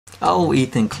Oh,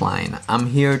 Ethan Klein, I'm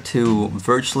here to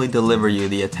virtually deliver you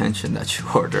the attention that you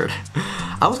ordered.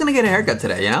 I was gonna get a haircut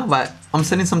today, you know, but I'm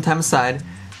setting some time aside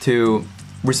to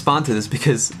respond to this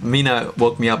because Mina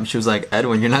woke me up and she was like,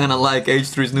 Edwin, you're not gonna like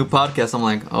H3's new podcast. I'm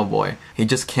like, oh boy, he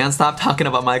just can't stop talking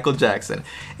about Michael Jackson.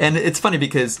 And it's funny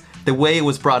because the way it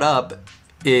was brought up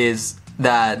is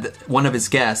that one of his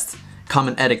guests,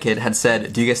 Common Etiquette, had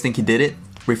said, do you guys think he did it?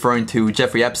 Referring to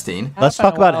Jeffrey Epstein. Let's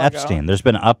talk about Epstein. There's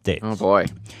been updates. Oh boy.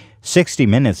 60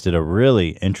 Minutes did a really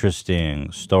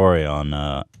interesting story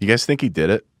on... You guys think he did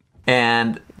it?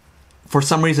 And for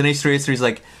some reason, H3 is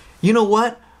like, you know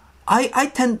what?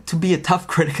 I tend to be a tough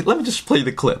critic. Let me just play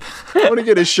the clip. I want to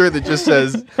get a shirt that just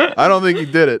says, I don't think he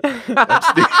did it.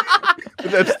 Epstein.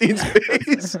 With Epstein's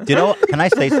face. Do you know, can I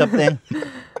say something?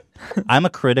 I'm a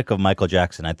critic of Michael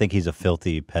Jackson. I think he's a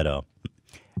filthy pedo.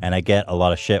 And I get a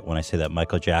lot of shit when I say that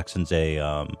Michael Jackson's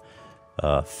a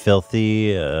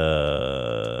filthy,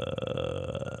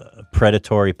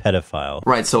 predatory pedophile.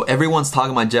 Right, so everyone's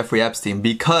talking about Jeffrey Epstein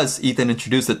because Ethan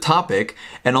introduced the topic,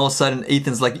 and all of a sudden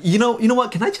Ethan's like, you know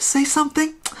what? Can I just say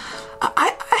something?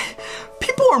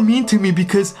 People are mean to me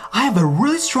because I have a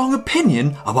really strong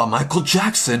opinion about Michael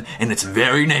Jackson, and it's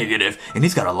very negative, and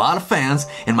he's got a lot of fans,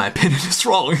 and my opinion is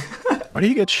wrong. Why do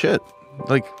you get shit?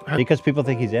 Like, because people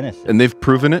think he's innocent. And they've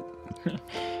proven it?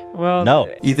 Well, no.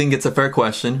 Ethan gets a fair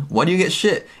question. Why do you get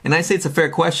shit? And I say it's a fair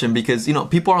question because, you know,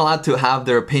 people are allowed to have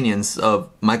their opinions of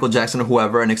Michael Jackson or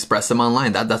whoever and express them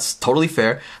online. That's totally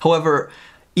fair. However,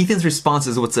 Ethan's response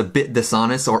is what's a bit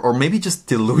dishonest or maybe just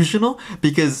delusional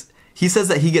because he says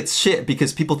that he gets shit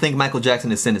because people think Michael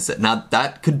Jackson is innocent. Now,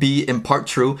 that could be in part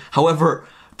true. However,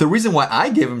 the reason why I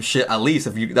give him shit, at least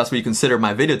if that's what you consider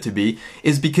my video to be,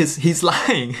 is because he's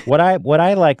lying. What I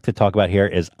like to talk about here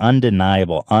is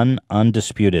undeniable,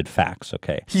 undisputed facts,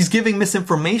 okay? He's giving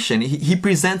misinformation. He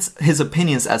presents his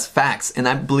opinions as facts, and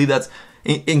I believe that's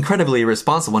incredibly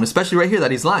irresponsible, and especially right here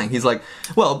that he's lying. He's like,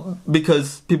 well,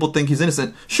 because people think he's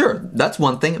innocent. Sure, that's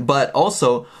one thing, but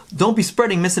also don't be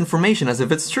spreading misinformation as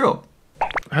if it's true.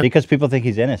 Because people think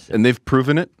he's innocent. And they've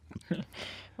proven it?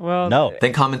 Well, no.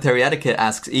 Then Commentary Etiquette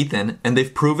asks Ethan, and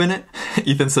they've proven it?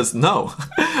 Ethan says no.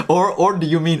 or do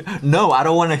you mean, no, I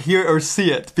don't want to hear or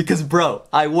see it? Because, bro,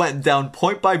 I went down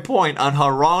point by point on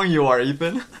how wrong you are,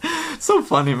 Ethan. So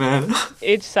funny, man.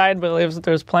 Each side believes that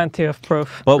there's plenty of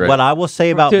proof. But what I will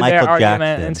say about Michael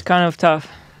Jackson... It's kind of tough.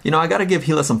 You know, I gotta give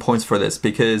Hila some points for this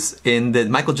because in the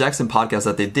Michael Jackson podcast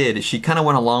that they did, she kind of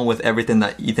went along with everything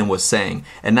that Ethan was saying.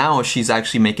 And now she's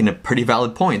actually making a pretty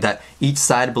valid point that each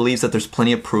side believes that there's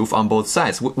plenty of proof on both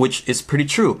sides, which is pretty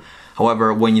true.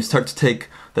 However, when you start to take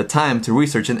the time to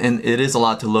research, and it is a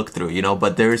lot to look through, you know,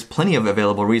 but there is plenty of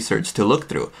available research to look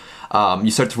through.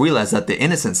 You start to realize that the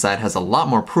innocent side has a lot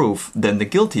more proof than the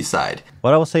guilty side.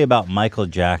 What I will say about Michael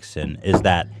Jackson is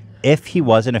that if he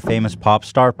wasn't a famous pop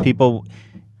star, people...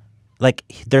 Like,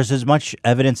 there's as much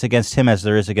evidence against him as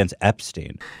there is against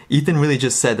Epstein. Ethan really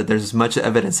just said that there's as much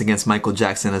evidence against Michael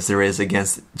Jackson as there is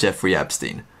against Jeffrey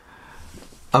Epstein.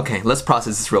 Okay, let's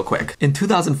process this real quick. In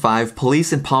 2005,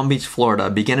 police in Palm Beach, Florida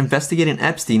began investigating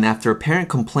Epstein after a parent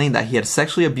complained that he had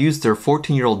sexually abused their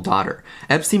 14-year-old daughter.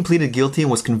 Epstein pleaded guilty and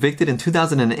was convicted in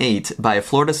 2008 by a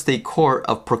Florida state court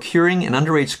of procuring an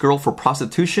underage girl for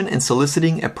prostitution and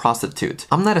soliciting a prostitute.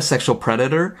 I'm not a sexual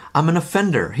predator, I'm an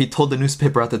offender, he told the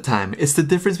newspaper at the time. It's the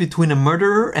difference between a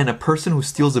murderer and a person who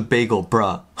steals a bagel,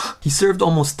 bruh. He served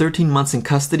almost 13 months in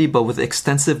custody but with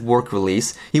extensive work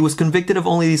release. He was convicted of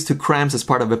only these 2 crimes as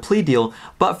part of a plea deal,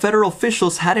 but federal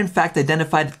officials had in fact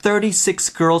identified 36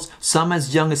 girls, some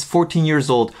as young as 14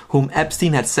 years old, whom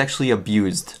Epstein had sexually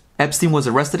abused. Epstein was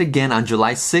arrested again on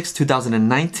July 6,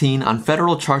 2019 on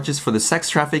federal charges for the sex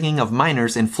trafficking of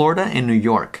minors in Florida and New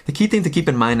York. The key thing to keep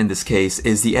in mind in this case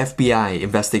is the FBI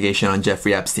investigation on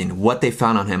Jeffrey Epstein, what they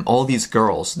found on him, all these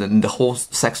girls, the whole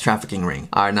sex trafficking ring.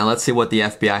 Alright, now let's see what the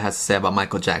FBI has to say about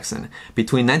Michael Jackson.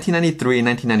 Between 1993 and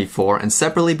 1994, and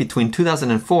separately between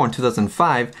 2004 and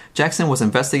 2005, Jackson was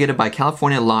investigated by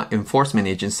California law enforcement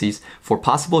agencies for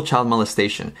possible child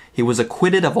molestation. He was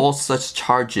acquitted of all such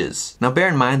charges. Now bear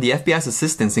in mind, the FBI's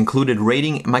assistance included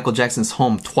raiding Michael Jackson's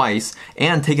home twice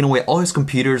and taking away all his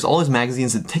computers, all his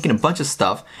magazines, and taking a bunch of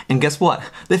stuff. And guess what?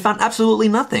 They found absolutely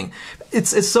nothing.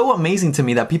 It's so amazing to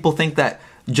me that people think that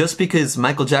just because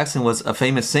Michael Jackson was a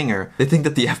famous singer, they think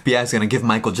that the FBI is going to give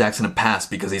Michael Jackson a pass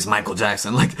because he's Michael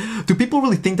Jackson. Like, do people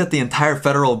really think that the entire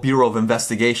Federal Bureau of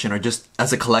Investigation are just,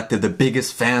 as a collective, the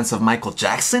biggest fans of Michael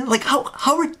Jackson? Like,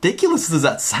 how ridiculous does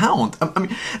that sound? I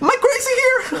mean, am I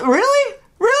crazy here? Really?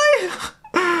 Really?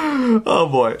 Oh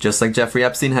boy. Just like Jeffrey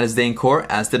Epstein had his day in court,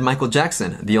 as did Michael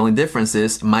Jackson. The only difference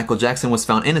is Michael Jackson was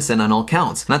found innocent on all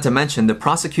counts. Not to mention, the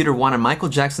prosecutor wanted Michael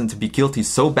Jackson to be guilty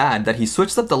so bad that he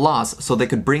switched up the laws so they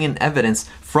could bring in evidence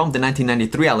from the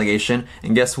 1993 allegation,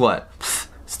 and guess what? Pfft,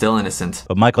 still innocent.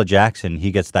 But Michael Jackson,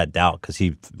 he gets that doubt because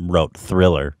he wrote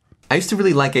Thriller. I used to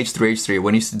really like H3H3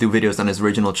 when he used to do videos on his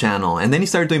original channel, and then he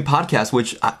started doing podcasts,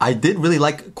 which I did really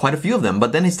like quite a few of them,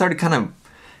 but then he started kind of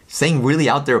saying really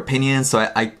out there opinions, so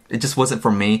it just wasn't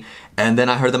for me. And then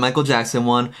I heard the Michael Jackson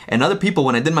one, and other people,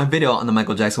 when I did my video on the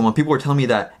Michael Jackson one, people were telling me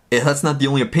that that's not the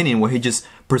only opinion, where he just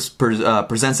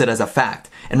presents it as a fact.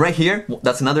 And right here,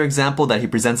 that's another example that he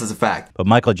presents as a fact. But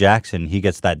Michael Jackson, he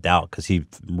gets that doubt because he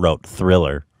wrote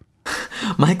Thriller.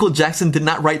 Michael Jackson did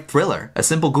not write Thriller. A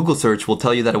simple Google search will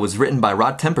tell you that it was written by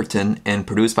Rod Temperton and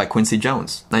produced by Quincy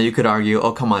Jones. Now you could argue,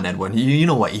 oh come on Edwin, you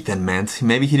know what Ethan meant.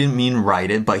 Maybe he didn't mean write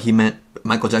it, but he meant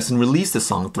Michael Jackson released the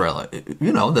song Thriller.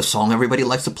 You know, the song everybody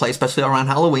likes to play, especially around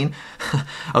Halloween.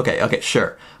 Okay,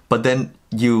 sure. But then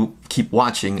you keep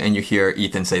watching and you hear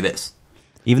Ethan say this.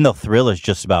 Even though Thriller's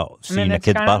just about seeing a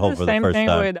kid's butthole for the first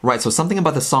time. Right, so something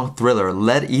about the song Thriller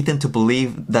led Ethan to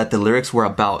believe that the lyrics were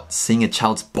about seeing a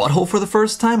child's butthole for the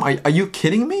first time? Are you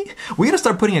kidding me? We gotta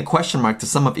start putting a question mark to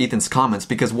some of Ethan's comments,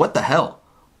 because what the hell?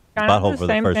 Kind of the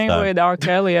same thing with R.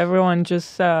 Kelly. Everyone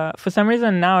just, for some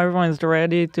reason now everyone's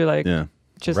ready to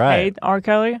just hate R.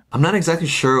 Kelly. I'm not exactly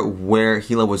sure where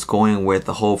Hila was going with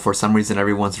the whole, for some reason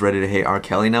everyone's ready to hate R.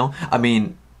 Kelly now. I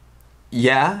mean,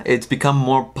 yeah, it's become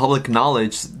more public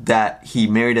knowledge that he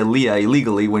married Aaliyah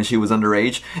illegally when she was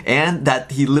underage, and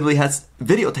that he literally has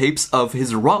videotapes of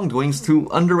his wrongdoings to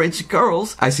underage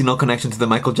girls. I see no connection to the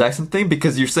Michael Jackson thing,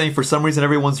 because you're saying for some reason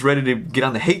everyone's ready to get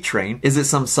on the hate train. Is it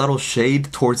some subtle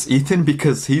shade towards Ethan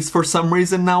because he's for some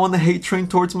reason now on the hate train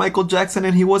towards Michael Jackson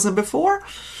and he wasn't before?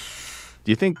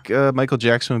 Do you think Michael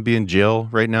Jackson would be in jail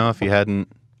right now if he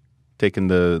hadn't taken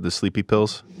the sleepy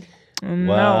pills?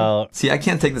 No. See, I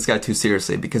can't take this guy too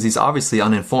seriously because he's obviously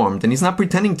uninformed and he's not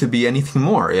pretending to be anything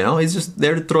more, you know? He's just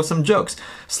there to throw some jokes.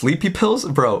 Sleepy pills?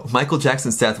 Bro, Michael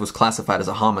Jackson's death was classified as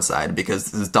a homicide because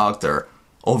his doctor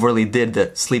overly did the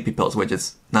sleepy pills, which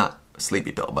is not a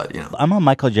sleepy pill, but, you know. I'm a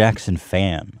Michael Jackson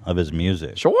fan of his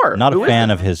music. Sure. Not a fan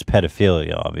of his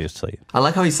pedophilia, obviously. I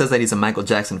like how he says that he's a Michael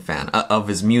Jackson fan of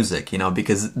his music, you know,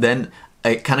 because then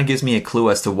it kind of gives me a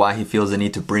clue as to why he feels the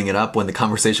need to bring it up when the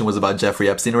conversation was about Jeffrey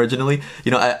Epstein originally.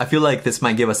 You know, I feel like this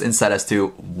might give us insight as to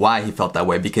why he felt that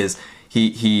way, because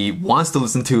he wants to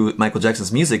listen to Michael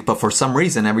Jackson's music, but for some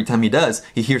reason, every time he does,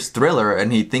 he hears Thriller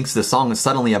and he thinks the song is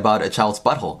suddenly about a child's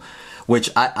butthole,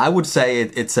 which I would say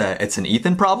it's an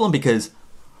Ethan problem, because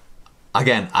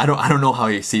again, I don't know how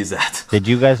he sees that. Did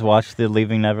you guys watch the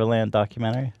Leaving Neverland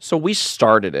documentary? So we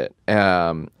started it,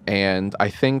 and I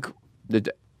think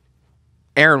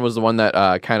Erin was the one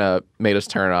that kind of made us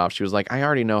turn it off. She was like, I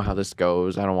already know how this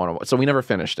goes. I don't want to. So we never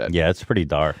finished it. Yeah, it's pretty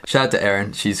dark. Shout out to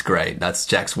Erin. She's great. That's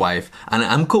Jack's wife. And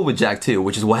I'm cool with Jack too,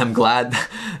 which is why I'm glad,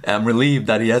 I'm relieved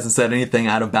that he hasn't said anything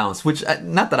out of bounds, which,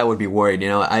 not that I would be worried, you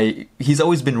know. He's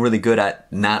always been really good at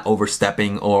not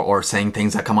overstepping or saying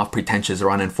things that come off pretentious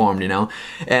or uninformed, you know.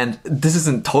 And this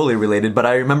isn't totally related, but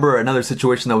I remember another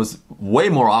situation that was way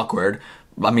more awkward.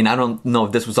 I mean, I don't know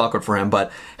if this was awkward for him,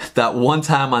 but that one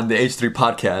time on the H3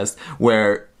 podcast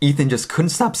where Ethan just couldn't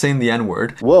stop saying the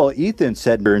N-word. Well, Ethan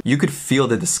said... You could feel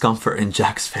the discomfort in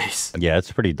Jack's face. Yeah,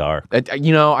 it's pretty dark.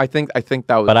 You know, I think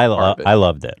that was. But I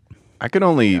loved it. I could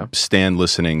only stand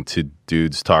listening to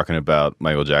dudes talking about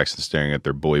Michael Jackson staring at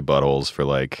their boy buttholes for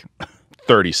like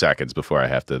 30 seconds before I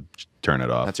have to turn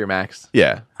it off. That's your max?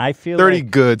 Yeah. I feel 30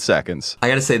 good seconds. I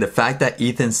gotta say, the fact that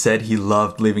Ethan said he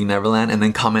loved Leaving Neverland and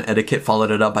then comment etiquette followed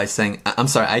it up by saying, I'm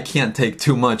sorry, I can't take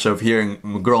too much of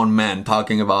hearing grown men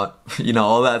talking about, you know,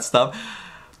 all that stuff.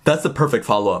 That's the perfect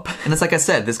follow-up. And it's like I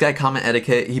said, this guy comment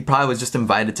etiquette, he probably was just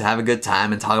invited to have a good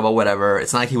time and talk about whatever.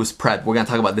 It's not like he was prepped. We're gonna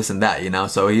talk about this and that, you know?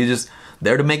 So he's just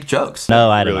there to make jokes. No,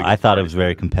 I don't know. I thought it was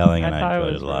very compelling and I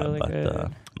enjoyed it a lot. Really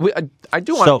but I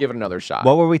do want to give it another shot.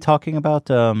 What were we talking about?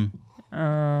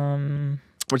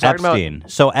 We're talking Epstein.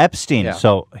 about So Epstein. Yeah.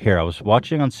 So here, I was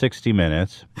watching on 60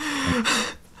 Minutes.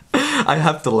 I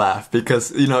have to laugh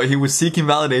because, you know, he was seeking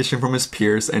validation from his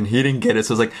peers and he didn't get it.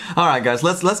 So I was like, all right, guys,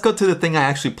 let's go to the thing I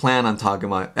actually plan on talking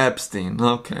about. Epstein.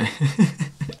 Okay.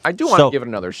 I do want to give it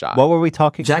another shot. What were we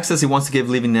talking? Jack says he wants to give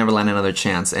Leaving Neverland another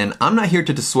chance, and I'm not here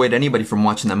to dissuade anybody from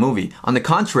watching that movie. On the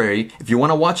contrary, if you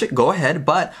want to watch it, go ahead,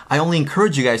 but I only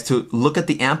encourage you guys to look at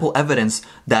the ample evidence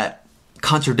that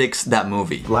contradicts that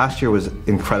movie. Last year was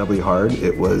incredibly hard.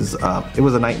 It was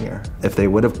a nightmare. If they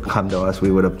would have come to us,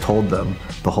 we would have told them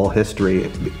the whole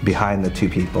history behind the two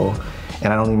people.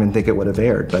 and I don't even think it would have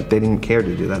aired, but they didn't care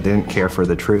to do that. They didn't care for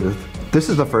the truth. This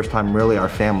is the first time really our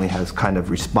family has kind of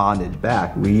responded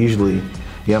back. We usually,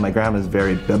 my grandma's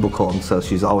very biblical, and so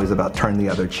she's always about turn the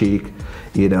other cheek,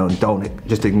 don't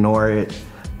just ignore it.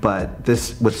 But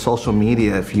this, with social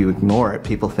media, if you ignore it,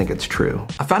 people think it's true.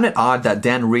 I found it odd that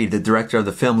Dan Reed, the director of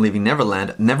the film Leaving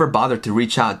Neverland, never bothered to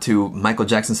reach out to Michael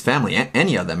Jackson's family,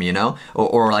 any of them,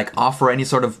 or like offer any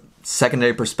sort of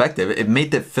secondary perspective. It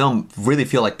made the film really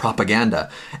feel like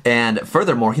propaganda. And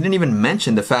furthermore, he didn't even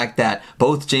mention the fact that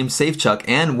both James Safechuck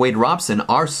and Wade Robson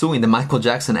are suing the Michael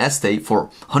Jackson estate for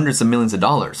hundreds of millions of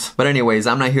dollars. But anyways,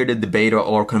 I'm not here to debate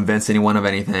or convince anyone of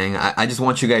anything. I just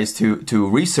want you guys to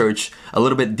research a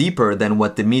little bit deeper than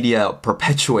what the media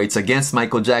perpetuates against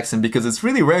Michael Jackson, because it's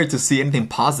really rare to see anything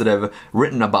positive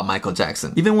written about Michael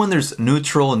Jackson. Even when there's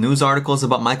neutral news articles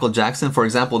about Michael Jackson, for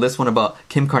example, this one about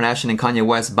Kim Kardashian and Kanye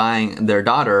West buying their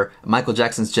daughter Michael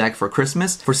Jackson's Jag for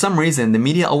Christmas, for some reason the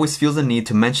media always feels the need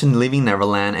to mention Leaving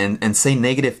Neverland and say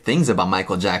negative things about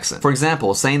Michael Jackson. For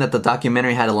example, saying that the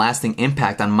documentary had a lasting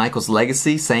impact on Michael's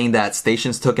legacy, saying that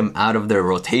stations took him out of their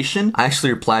rotation. I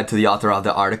actually replied to the author of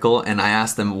the article and I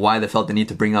asked them why they felt the need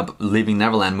to bring up Leaving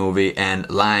Neverland movie and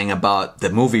lying about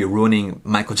the movie ruining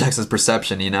Michael Jackson's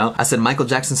perception, I said Michael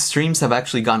Jackson's streams have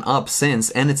actually gone up since,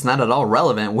 and it's not at all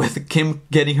relevant with Kim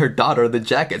getting her daughter the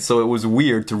jacket, so it was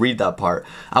weird to read that part.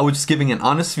 I was just giving an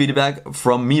honest feedback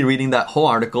from me reading that whole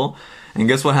article, and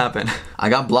guess what happened? I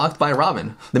got blocked by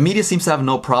Robin. The media seems to have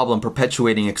no problem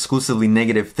perpetuating exclusively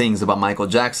negative things about Michael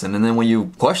Jackson, and then when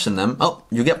you question them,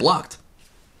 you get blocked.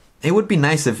 It would be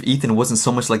nice if Ethan wasn't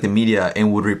so much like the media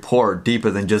and would report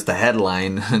deeper than just a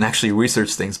headline and actually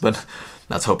research things, but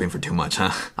that's hoping for too much,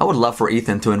 huh? I would love for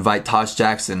Ethan to invite Taj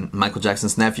Jackson, Michael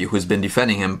Jackson's nephew, who's been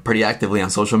defending him pretty actively on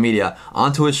social media,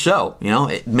 onto his show.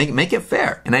 Make it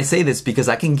fair. And I say this because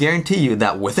I can guarantee you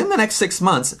that within the next 6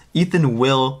 months, Ethan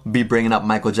will be bringing up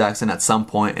Michael Jackson at some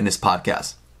point in his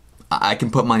podcast. I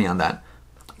can put money on that.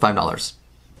 $5.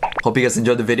 Hope you guys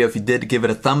enjoyed the video. If you did, give it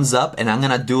a thumbs up, and I'm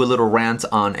gonna do a little rant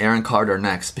on Aaron Carter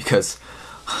next, because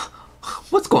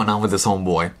what's going on with this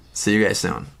homeboy? See you guys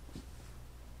soon.